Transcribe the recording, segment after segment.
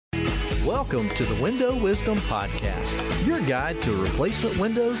Welcome to the Window Wisdom Podcast, your guide to replacement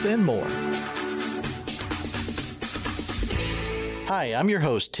windows and more. Hi, I'm your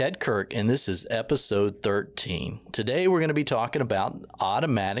host, Ted Kirk, and this is episode 13. Today, we're going to be talking about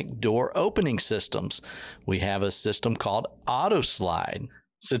automatic door opening systems. We have a system called Autoslide.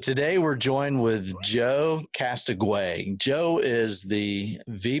 So today we're joined with Joe Castonguay. Joe is the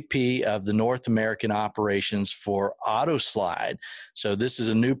VP of the North American operations for Autoslide. So this is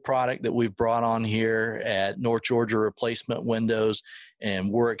a new product that we've brought on here at North Georgia Replacement Windows,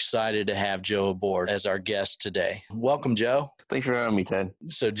 and we're excited to have Joe aboard as our guest today. Welcome, Joe. Thanks for having me, Ted.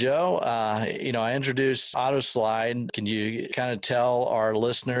 So, Joe, I introduced Autoslide. Can you kind of tell our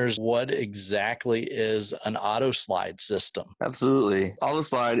listeners what exactly is an Autoslide system? Absolutely.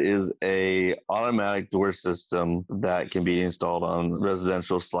 Autoslide is a automatic door system that can be installed on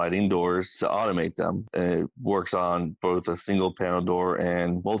residential sliding doors to automate them. It works on both a single panel door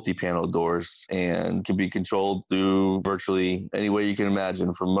and multi-panel doors and can be controlled through virtually any way you can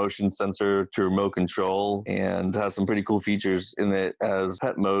imagine, from motion sensor to remote control, and has some pretty cool features in it as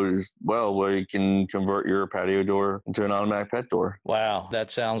pet mode as well, where you can convert your patio door into an automatic pet door. Wow, that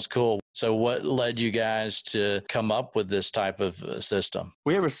sounds cool. So what led you guys to come up with this type of system?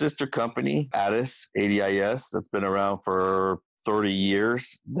 We have a sister company, ADIS, that's been around for 30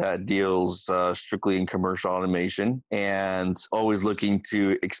 years that deals strictly in commercial automation and always looking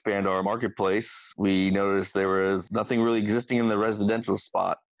to expand our marketplace. We noticed there was nothing really existing in the residential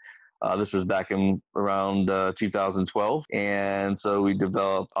spot. This was back in around 2012. And so we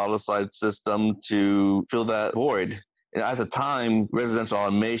developed Autoslide system to fill that void. And at the time, residential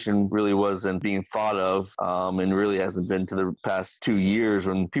automation really wasn't being thought of, and really hasn't been to the past 2 years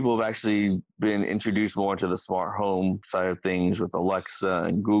when people have actually been introduced more to the smart home side of things with Alexa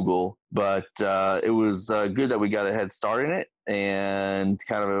and Google. But it was good that we got a head start in it and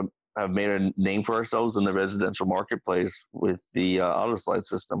kind of have made a name for ourselves in the residential marketplace with the Autoslide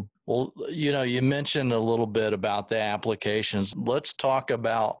system. Well, you mentioned a little bit about the applications. Let's talk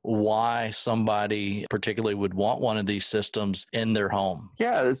about why somebody particularly would want one of these systems in their home.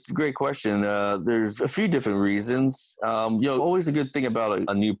 Yeah, that's a great question. There's a few different reasons. Always a good thing about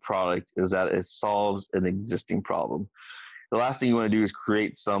a new product is that it solves an existing problem. The last thing you want to do is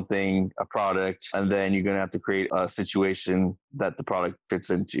create something, a product, and then you're going to have to create a situation that the product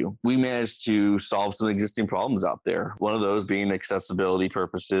fits into. We managed to solve some existing problems out there. One of those being accessibility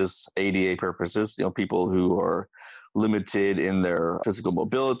purposes, ADA purposes, people who are limited in their physical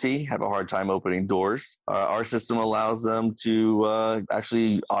mobility, have a hard time opening doors. Our system allows them to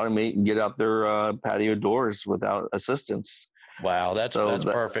actually automate and get out their patio doors without assistance. Wow, that's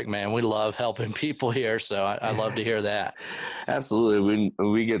perfect, man. We love helping people here, so I love to hear that. Absolutely.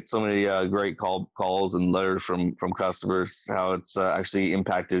 We get so many great calls and letters from customers, how it's actually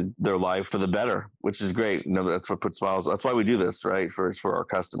impacted their life for the better, which is great. That's what puts smiles. That's why we do this, right? It's for our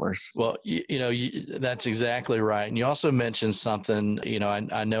customers. Well, that's exactly right. And you also mentioned something,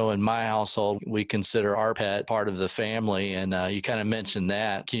 I know in my household, we consider our pet part of the family, and you kind of mentioned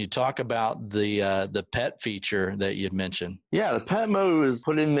that. Can you talk about the pet feature that you mentioned? Yeah, the pet mode was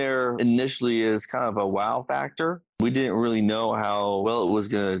put in there initially as kind of a wow factor. We didn't really know how well it was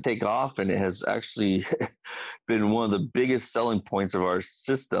going to take off, and it has actually been one of the biggest selling points of our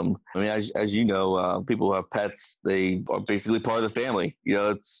system. I mean, as you know, people who have pets, they are basically part of the family.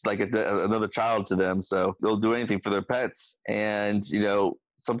 It's like another child to them, so they'll do anything for their pets. And,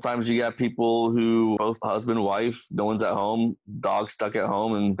 sometimes you got people who both husband and wife, no one's at home, dog stuck at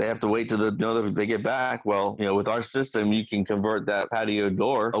home, and they have to wait till they get back. Well, with our system, you can convert that patio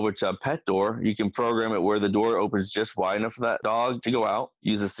door over to a pet door. You can program it where the door opens just wide enough for that dog to go out.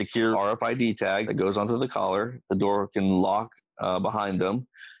 Use a secure RFID tag that goes onto the collar. The door can lock behind them.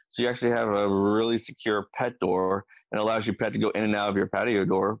 So you actually have a really secure pet door, and allows your pet to go in and out of your patio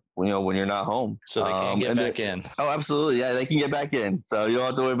door, when you're not home. So they can get back in. Oh, absolutely. Yeah, they can get back in. So you don't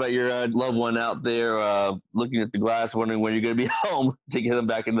have to worry about your loved one out there looking at the glass, wondering when you're going to be home to get them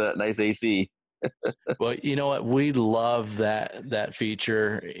back into that nice AC. Well, you know what? We love that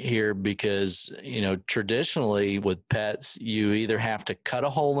feature here because, traditionally with pets, you either have to cut a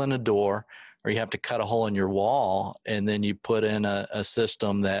hole in a door or you have to cut a hole in your wall, and then you put in a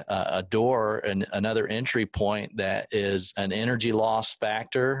system that a door and another entry point that is an energy loss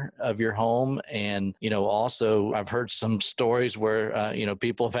factor of your home. And, also I've heard some stories where,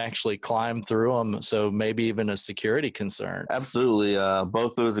 people have actually climbed through them. So maybe even a security concern. Absolutely.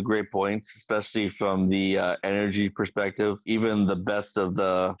 Both those are great points, especially from the energy perspective. Even the best of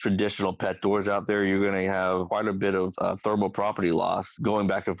the traditional pet doors out there, you're going to have quite a bit of thermal property loss going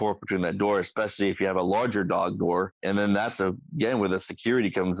back and forth between that door, especially if you have a larger dog door. And then that's again where the security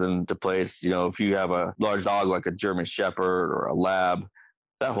comes into place. If you have a large dog like a German Shepherd or a Lab,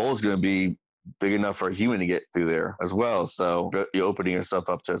 that hole is going to be big enough for a human to get through there as well. So you're opening yourself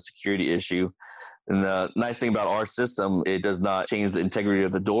up to a security issue. And the nice thing about our system, it does not change the integrity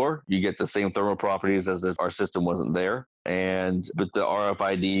of the door. You get the same thermal properties as if our system wasn't there. And with the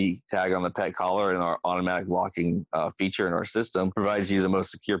RFID tag on the pet collar and our automatic locking feature in our system provides you the most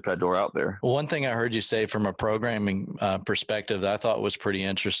secure pet door out there. Well, one thing I heard you say from a programming perspective that I thought was pretty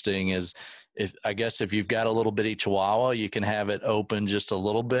interesting is if you've got a little bitty Chihuahua, you can have it open just a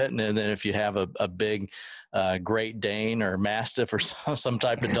little bit. And then if you have a big Great Dane or Mastiff or some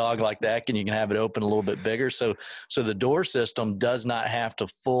type of dog like that, you can have it open a little bit bigger. So the door system does not have to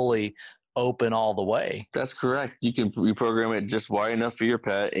fully open all the way. That's correct. You can reprogram it just wide enough for your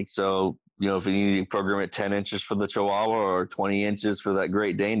pet. And so, if you need to program it 10 inches for the Chihuahua or 20 inches for that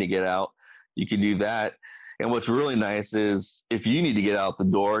Great Dane to get out, you can do that. And what's really nice is if you need to get out the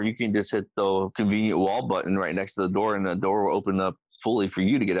door, you can just hit the convenient wall button right next to the door, and the door will open up fully for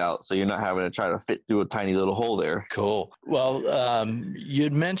you to get out. So you're not having to try to fit through a tiny little hole there. Cool. Well,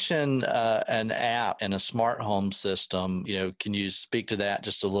 you'd mentioned an app and a smart home system. Can you speak to that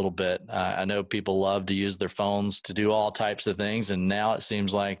just a little bit? I know people love to use their phones to do all types of things. And now it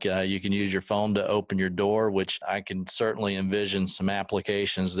seems like you can use your phone to open your door, which I can certainly envision some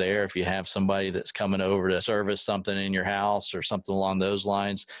applications there if you have somebody that's coming over to service something in your house or something along those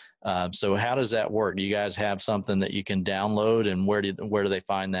lines. So how does that work? Do you guys have something that you can download, and where do they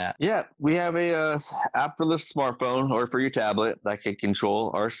find that? Yeah, we have a app for the smartphone or for your tablet that can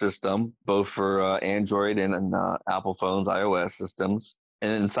control our system, both for Android and Apple phones, iOS systems.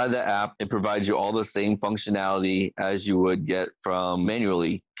 And inside the app, it provides you all the same functionality as you would get from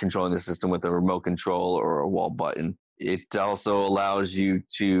manually controlling the system with a remote control or a wall button. It also allows you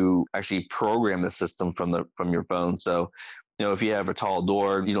to actually program the system from your phone. So, if you have a tall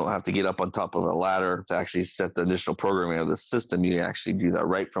door, you don't have to get up on top of a ladder to actually set the initial programming of the system. You can actually do that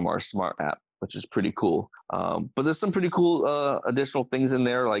right from our smart app, which is pretty cool. But there's some pretty cool additional things in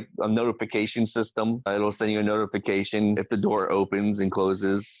there, like a notification system. It'll send you a notification if the door opens and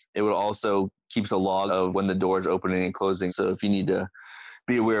closes. It will also keeps a log of when the door is opening and closing. So if you need to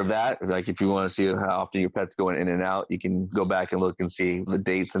be aware of that, like if you want to see how often your pet's going in and out, you can go back and look and see the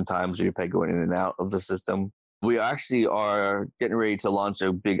dates and times of your pet going in and out of the system. We actually are getting ready to launch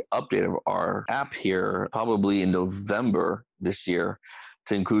a big update of our app here, probably in November this year,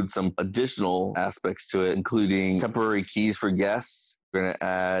 to include some additional aspects to it, including temporary keys for guests. We're going to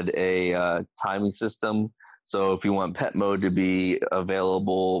add a timing system. So if you want pet mode to be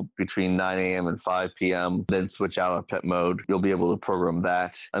available between 9 a.m. and 5 p.m., then switch out of pet mode, you'll be able to program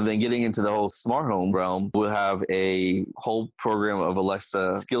that. And then getting into the whole smart home realm, we'll have a whole program of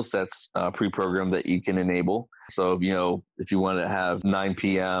Alexa skill sets pre-programmed that you can enable. So, if you want to have 9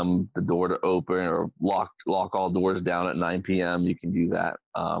 p.m., the door to open or lock all doors down at 9 p.m., you can do that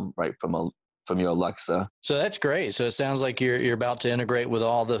right from your Alexa. So that's great. So it sounds like you're about to integrate with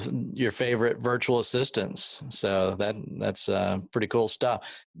all your favorite virtual assistants. So that's pretty cool stuff.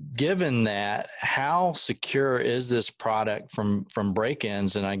 Given that, how secure is this product from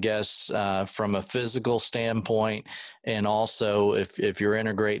break-ins? And I guess from a physical standpoint, and also if you're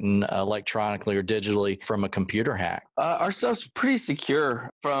integrating electronically or digitally from a computer hack? Our stuff's pretty secure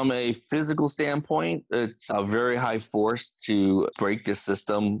from a physical standpoint. It's a very high force to break the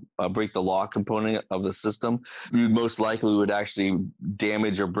system, break the lock component of the system. You most likely would actually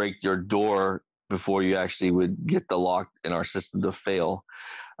damage or break your door before you actually would get the lock in our system to fail.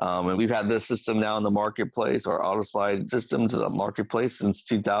 And we've had this system now in the marketplace, our Autoslide system to the marketplace since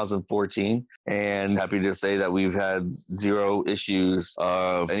 2014. And happy to say that we've had zero issues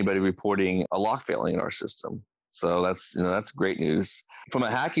of anybody reporting a lock failing in our system. So that's great news. From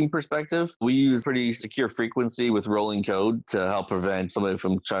a hacking perspective, we use pretty secure frequency with rolling code to help prevent somebody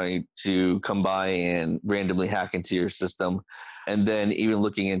from trying to come by and randomly hack into your system. And then even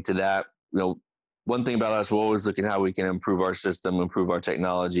looking into that, one thing about us, we're always looking at how we can improve our system, improve our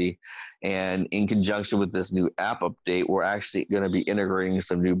technology. And in conjunction with this new app update, we're actually going to be integrating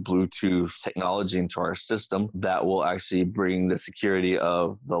some new Bluetooth technology into our system that will actually bring the security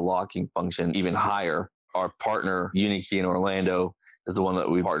of the locking function even higher. Our partner, Unikey in Orlando, is the one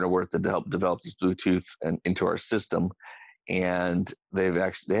that we partner with to help develop this Bluetooth into our system. And they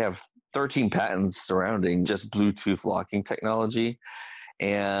have 13 patents surrounding just Bluetooth locking technology.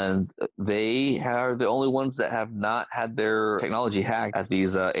 And they are the only ones that have not had their technology hacked at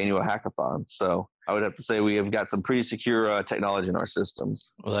these annual hackathons. So I would have to say we have got some pretty secure technology in our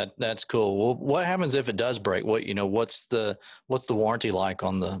systems. Well, that's cool. Well, what happens if it does break? What's the warranty like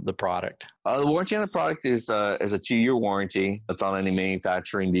on the product? The warranty on the product is a 2-year warranty. It's on any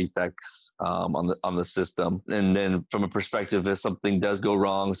manufacturing defects on the system. And then from a perspective, if something does go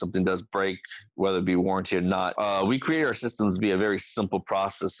wrong, something does break, whether it be warranty or not, we create our systems to be a very simple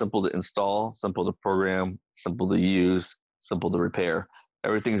process, simple to install, simple to program, simple to use, simple to repair.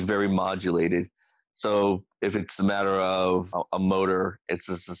 Everything's very modulated. So if it's a matter of a motor, it's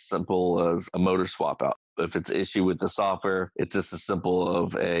just as simple as a motor swap out. If it's an issue with the software, it's just as simple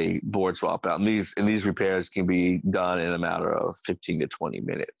of a board swap out. And these repairs can be done in a matter of 15 to 20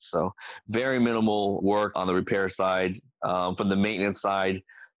 minutes. So very minimal work on the repair side. From the maintenance side,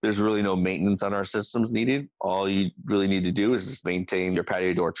 there's really no maintenance on our systems needed. All you really need to do is just maintain your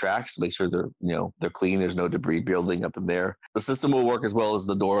patio door tracks, make sure they're clean. There's no debris building up in there. The system will work as well as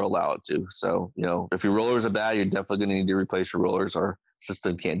the door allow it to. So, if your rollers are bad, you're definitely going to need to replace your rollers. Our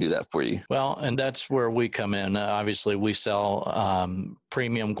system can't do that for you. Well, and that's where we come in. Obviously, we sell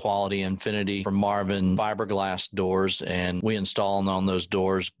premium quality Infinity from Marvin fiberglass doors, and we install them on those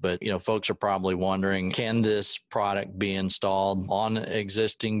doors. But, folks are probably wondering, can this product be installed on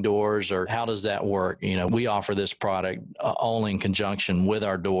existing doors, or how does that work? We offer this product only in conjunction with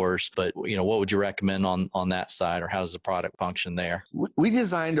our doors, but, what would you recommend on that side, or how does the product function there? We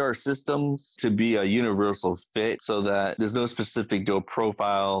designed our systems to be a universal fit so that there's no specific door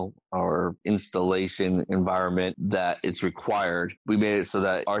profile or installation environment that it's required. We made it so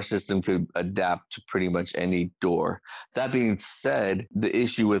that our system could adapt to pretty much any door. That being said, the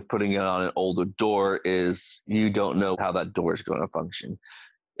issue with putting it on an older door is you don't know how that door is going to function.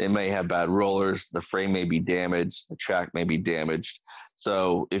 It may have bad rollers, the frame may be damaged, the track may be damaged.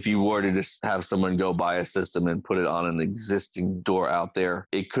 So if you were to just have someone go buy a system and put it on an existing door out there,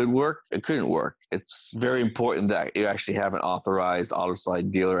 it could work, it couldn't work. It's very important that you actually have an authorized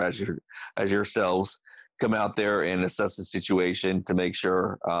Autoslide dealer as yourselves come out there and assess the situation to make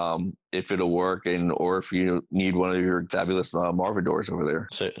sure if it'll work or if you need one of your fabulous Marvin doors over there.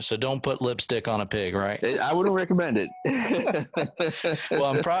 So don't put lipstick on a pig, right? I wouldn't recommend it. Well,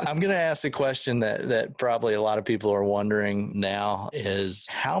 I'm going to ask a question that probably a lot of people are wondering now is,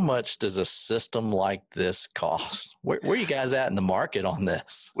 how much does a system like this cost? Where are you guys at in the market on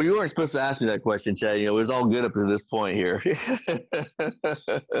this? Well, you weren't supposed to ask me that question, Chad. It was all good up to this point here.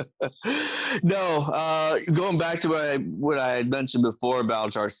 No, going back to what I had mentioned before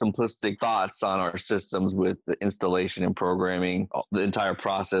about our simplistic thoughts on our systems with the installation and programming, the entire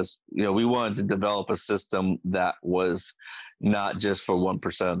process, we wanted to develop a system that was not just for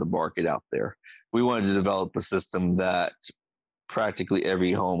 1% of the market out there. We wanted to develop a system that practically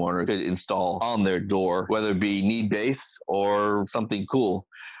every homeowner could install on their door, whether it be need-based or something cool.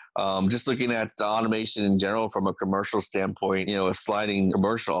 Just looking at automation in general from a commercial standpoint, a sliding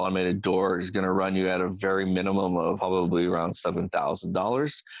commercial automated door is going to run you at a very minimum of probably around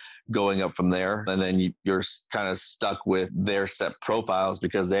 $7,000 going up from there. And then you're kind of stuck with their set profiles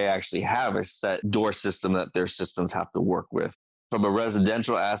because they actually have a set door system that their systems have to work with. From a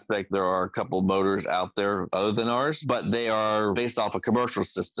residential aspect, there are a couple motors out there other than ours, but they are based off a commercial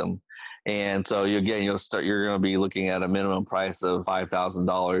system. And so you're going to be looking at a minimum price of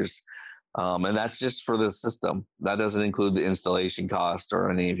 $5,000. And that's just for the system. That doesn't include the installation cost or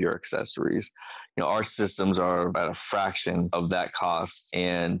any of your accessories. Our systems are at a fraction of that cost,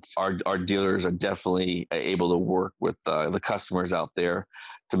 and our dealers are definitely able to work with the customers out there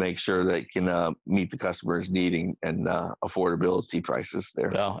to make sure they can meet the customers' needing and affordability prices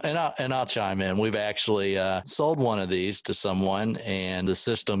there. Well, and I'll chime in. We've actually sold one of these to someone, and the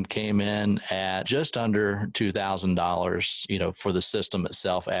system came in at just under $2,000, for the system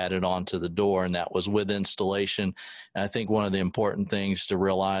itself added onto the door, and that was with installation. And I think one of the important things to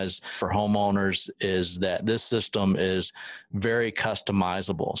realize for homeowners is that this system is very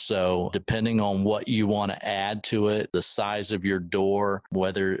customizable. So depending on what you want to add to it, the size of your door,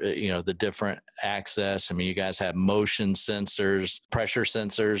 whether, the different access. I mean, you guys have motion sensors, pressure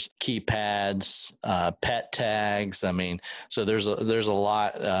sensors, keypads, pet tags. I mean, so there's a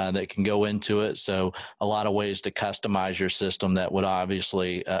lot that can go into it. So a lot of ways to customize your system that would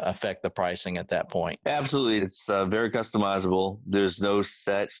obviously affect the pricing at that point. Absolutely. It's very customizable. There's no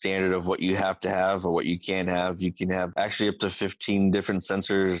set standard of what you have to have or what you can have. You can have actually up to 15 different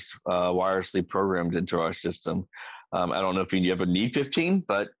sensors wirelessly programmed into our system. I don't know if you ever need 15,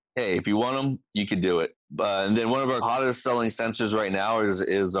 but hey, if you want them, you can do it. And then one of our hottest selling sensors right now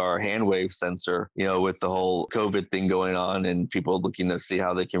is our hand wave sensor, with the whole COVID thing going on and people looking to see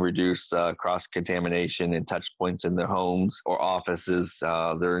how they can reduce cross contamination and touch points in their homes or offices.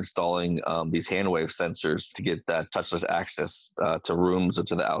 They're installing these hand wave sensors to get that touchless access to rooms or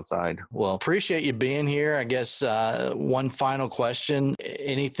to the outside. Well, appreciate you being here. I guess one final question.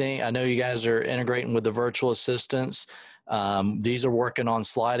 Anything, I know you guys are integrating with the virtual assistants. These are working on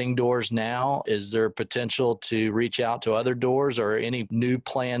sliding doors now. Is there potential to reach out to other doors or any new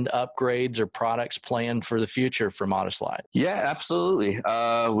planned upgrades or products planned for the future from Autoslide? Yeah, absolutely.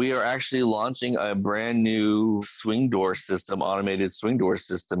 We are actually launching a brand new swing door system, automated swing door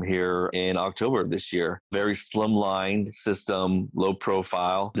system here in October of this year. Very slimline system, low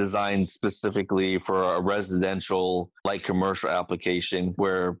profile, designed specifically for a residential light commercial application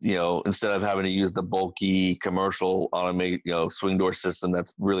where, instead of having to use the bulky commercial automated, swing door system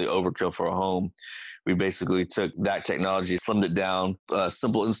that's really overkill for a home, we basically took that technology, slimmed it down,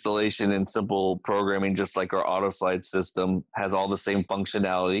 simple installation and simple programming, just like our Autoslide system has all the same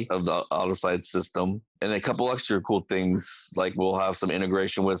functionality of the Autoslide system. And a couple extra cool things, like we'll have some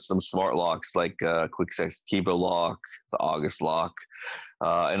integration with some smart locks, like QuickSet Kiva lock, the August lock,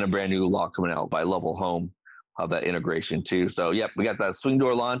 and a brand new lock coming out by Level Home. That integration too. So we got that swing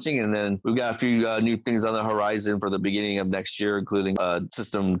door launching, and then we've got a few new things on the horizon for the beginning of next year, including a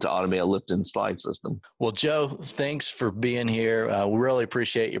system to automate a lift and slide system. Well, Joe, thanks for being here. We really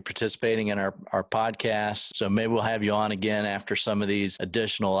appreciate you participating in our podcast. So maybe we'll have you on again after some of these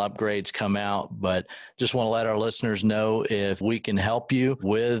additional upgrades come out, but just want to let our listeners know if we can help you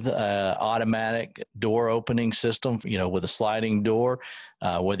with automatic door opening system, with a sliding door,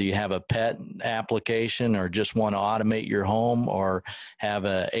 whether you have a pet application or just want to automate your home or have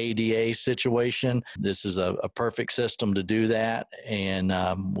a ADA situation. This is a perfect system to do that. And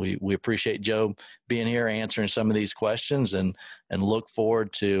we appreciate Joe being here answering some of these questions and look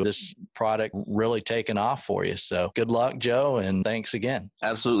forward to this product really taking off for you. So good luck, Joe, and thanks again.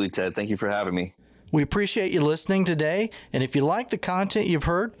 Absolutely, Ted. Thank you for having me. We appreciate you listening today, and if you like the content you've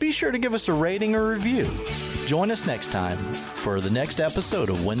heard, be sure to give us a rating or review. Join us next time for the next episode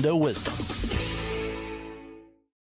of Window Wisdom.